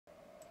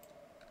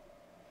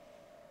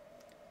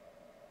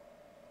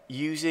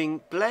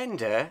Using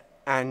Blender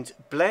and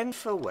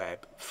blend4web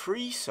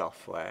free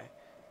software,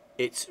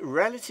 it's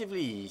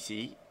relatively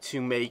easy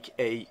to make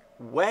a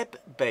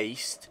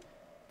web-based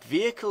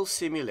vehicle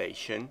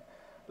simulation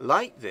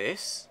like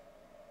this.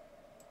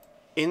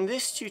 In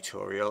this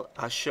tutorial,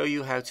 I'll show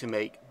you how to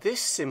make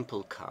this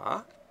simple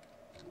car.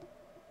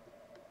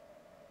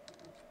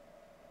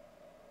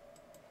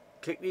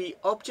 Click the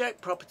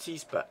Object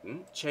Properties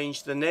button,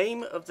 change the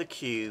name of the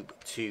cube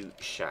to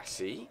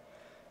Chassis,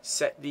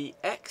 set the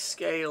X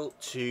scale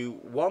to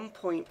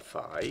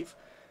 1.5,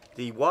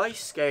 the Y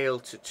scale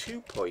to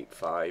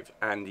 2.5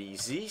 and the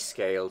Z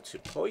scale to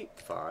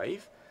 0.5,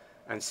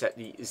 and set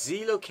the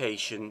Z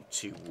location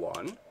to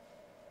 1.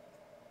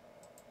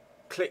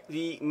 Click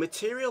the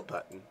Material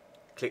button,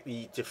 click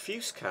the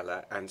Diffuse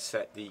color and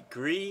set the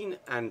green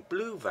and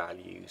blue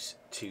values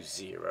to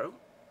 0.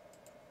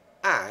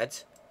 Add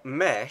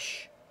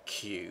Mesh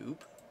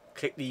Cube,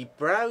 click the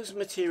Browse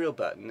Material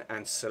button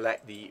and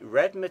select the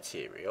red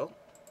material.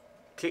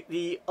 Click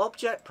the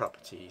Object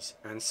Properties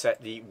and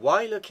set the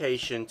Y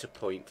location to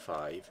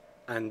 0.5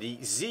 and the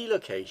Z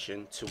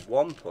location to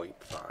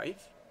 1.5.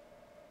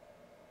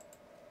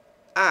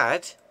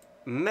 Add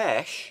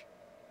Mesh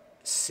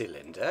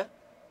Cylinder,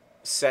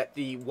 set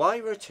the Y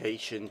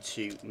rotation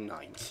to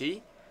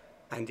 90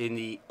 and in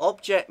the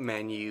Object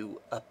menu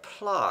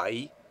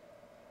Apply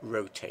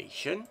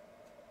Rotation.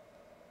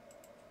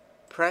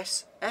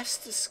 Press S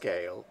to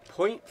scale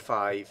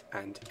 0.5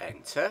 and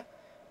enter,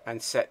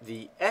 and set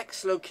the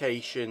X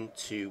location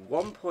to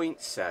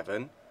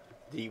 1.7,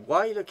 the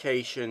Y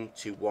location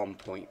to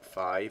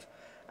 1.5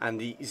 and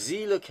the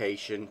Z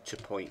location to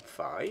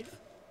 0.5.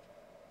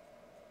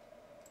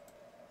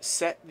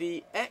 Set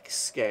the X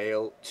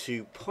scale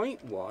to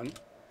 0.1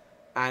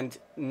 and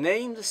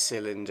name the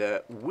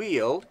cylinder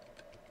Wheel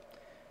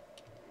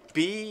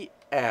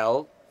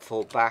BL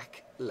for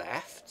back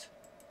left.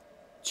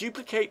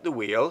 Duplicate the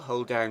wheel,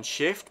 hold down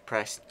Shift,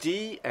 press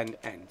D and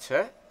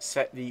enter.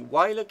 Set the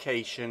Y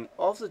location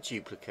of the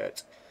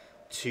duplicate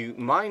to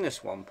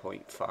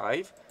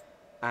 -1.5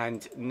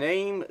 and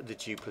name the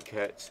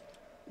duplicate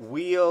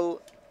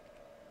Wheel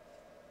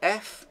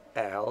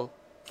FL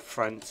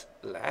front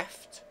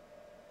left.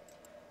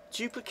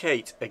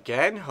 Duplicate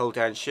again, hold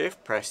down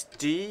Shift, press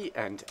D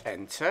and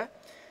enter.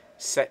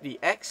 Set the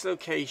X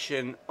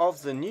location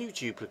of the new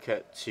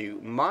duplicate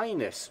to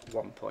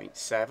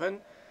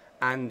 -1.7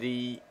 and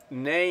the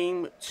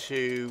name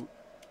to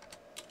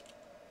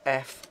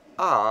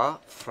FR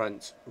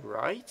front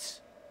right.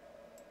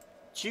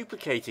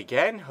 Duplicate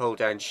again, hold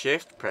down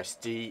Shift, press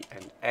D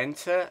and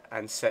enter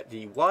and set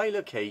the Y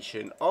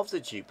location of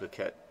the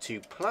duplicate to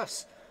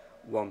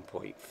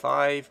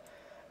 +1.5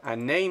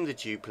 and name the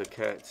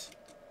duplicate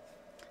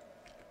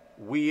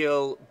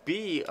Wheel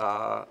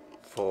BR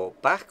for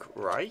back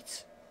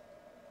right.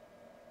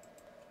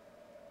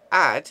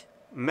 Add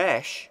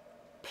Mesh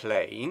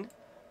Plane,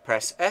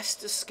 press S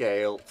to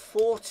scale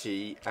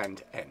 40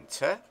 and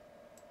enter.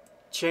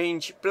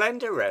 Change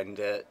Blender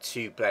Render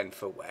to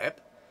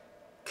blend4web.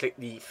 Click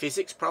the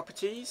Physics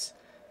Properties,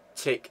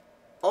 tick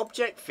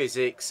Object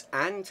Physics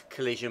and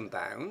Collision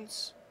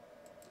Bounds.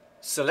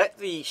 Select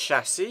the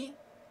chassis,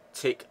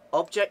 tick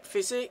Object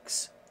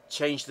Physics,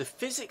 change the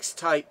physics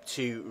type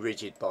to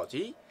Rigid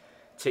Body,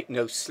 tick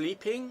No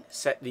Sleeping,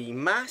 set the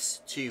mass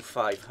to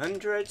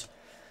 500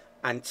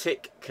 and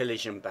tick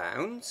Collision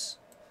Bounds.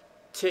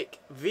 Tick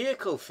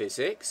Vehicle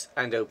Physics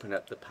and open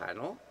up the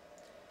panel.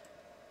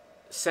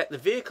 Set the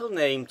vehicle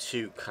name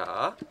to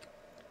Car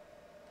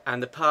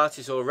and the part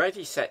is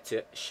already set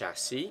to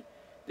Chassis.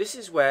 This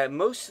is where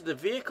most of the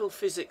vehicle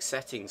physics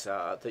settings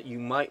are that you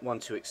might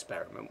want to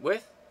experiment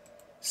with.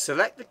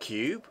 Select the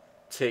cube,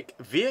 tick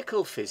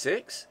Vehicle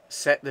Physics,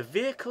 set the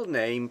vehicle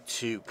name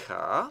to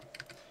Car.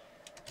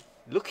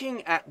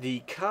 Looking at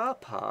the car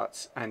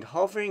parts and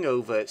hovering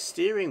over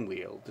steering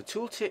wheel, the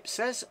tooltip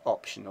says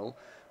optional,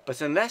 but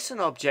unless an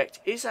object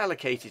is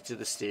allocated to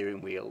the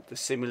steering wheel, the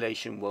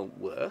simulation won't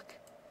work.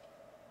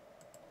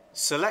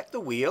 Select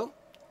the wheel,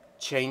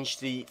 change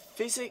the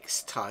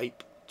physics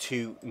type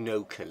to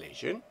No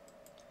Collision.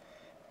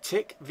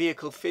 Tick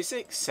Vehicle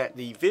Physics, set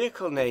the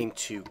vehicle name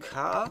to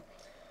Car,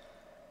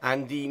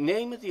 and the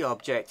name of the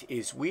object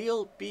is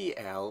Wheel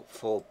BL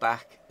for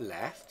back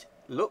left.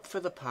 Look for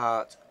the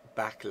part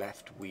back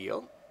left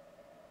wheel.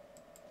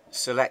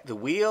 Select the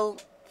wheel,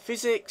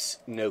 Physics,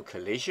 No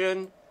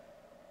Collision,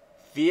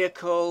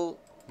 Vehicle,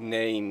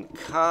 name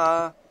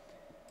Car,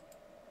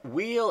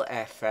 Wheel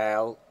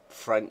FL,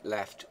 front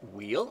left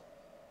wheel.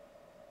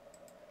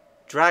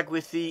 Drag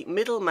with the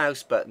middle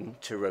mouse button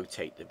to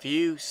rotate the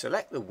view,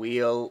 select the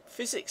wheel,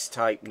 physics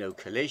type No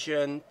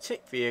Collision,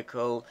 tick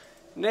Vehicle,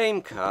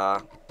 name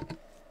Car,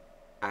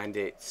 and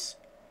it's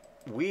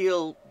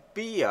Wheel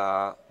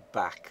BR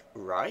back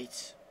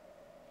right.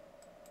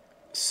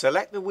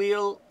 Select the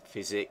wheel,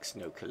 physics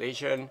No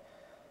Collision,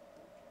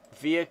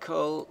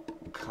 Vehicle,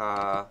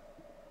 Car,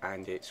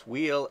 and it's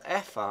Wheel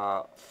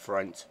FR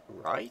front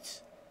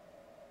right.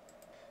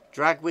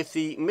 Drag with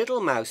the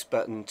middle mouse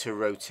button to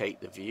rotate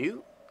the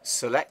view.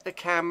 Select the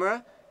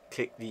camera,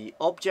 click the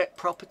Object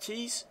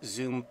Properties,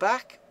 zoom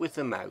back with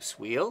the mouse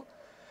wheel,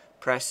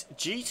 press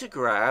G to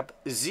grab,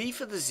 Z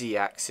for the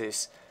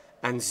Z-axis,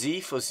 and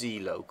Z for Z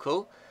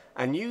local,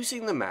 and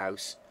using the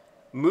mouse,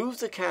 move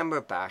the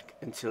camera back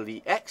until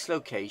the X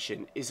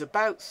location is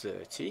about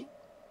 30.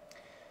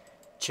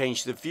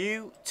 Change the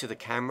view to the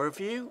camera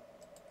view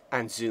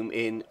and zoom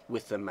in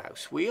with the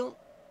mouse wheel.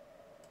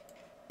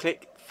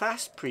 Click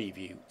Fast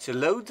Preview to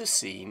load the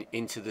scene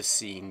into the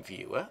scene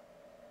viewer.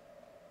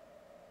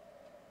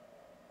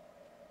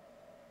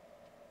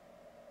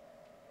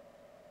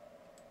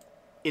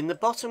 In the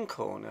bottom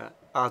corner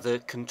are the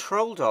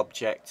controlled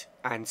object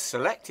and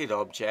selected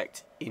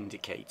object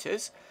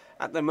indicators.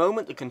 At the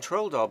moment the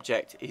controlled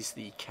object is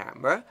the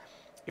camera.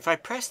 If I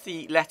press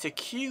the letter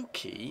Q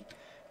key,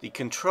 the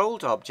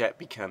controlled object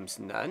becomes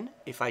none.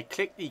 If I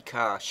click the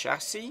car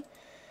chassis,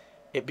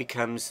 it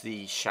becomes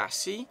the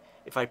chassis.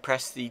 If I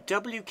press the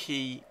W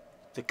key,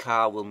 the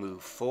car will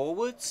move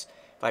forwards.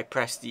 If I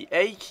press the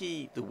A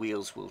key, the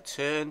wheels will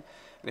turn.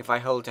 And if I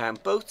hold down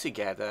both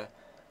together,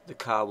 the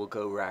car will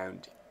go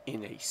round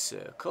in a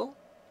circle.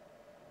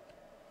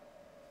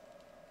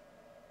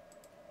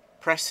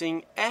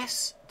 Pressing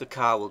S, the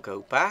car will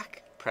go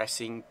back.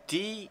 Pressing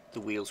D,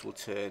 the wheels will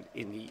turn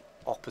in the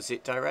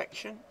opposite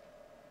direction.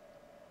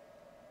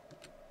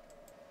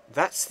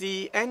 That's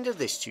the end of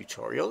this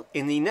tutorial.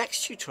 In the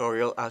next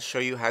tutorial, I'll show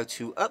you how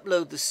to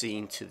upload the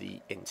scene to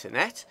the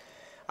internet.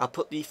 I'll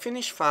put the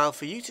finished file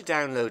for you to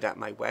download at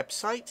my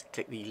website.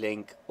 Click the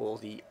link or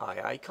the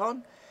eye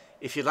icon.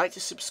 If you'd like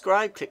to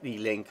subscribe, click the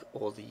link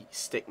or the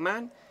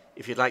stickman.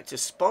 If you'd like to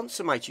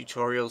sponsor my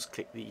tutorials,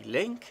 click the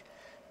link.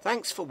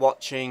 Thanks for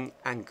watching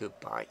and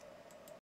goodbye.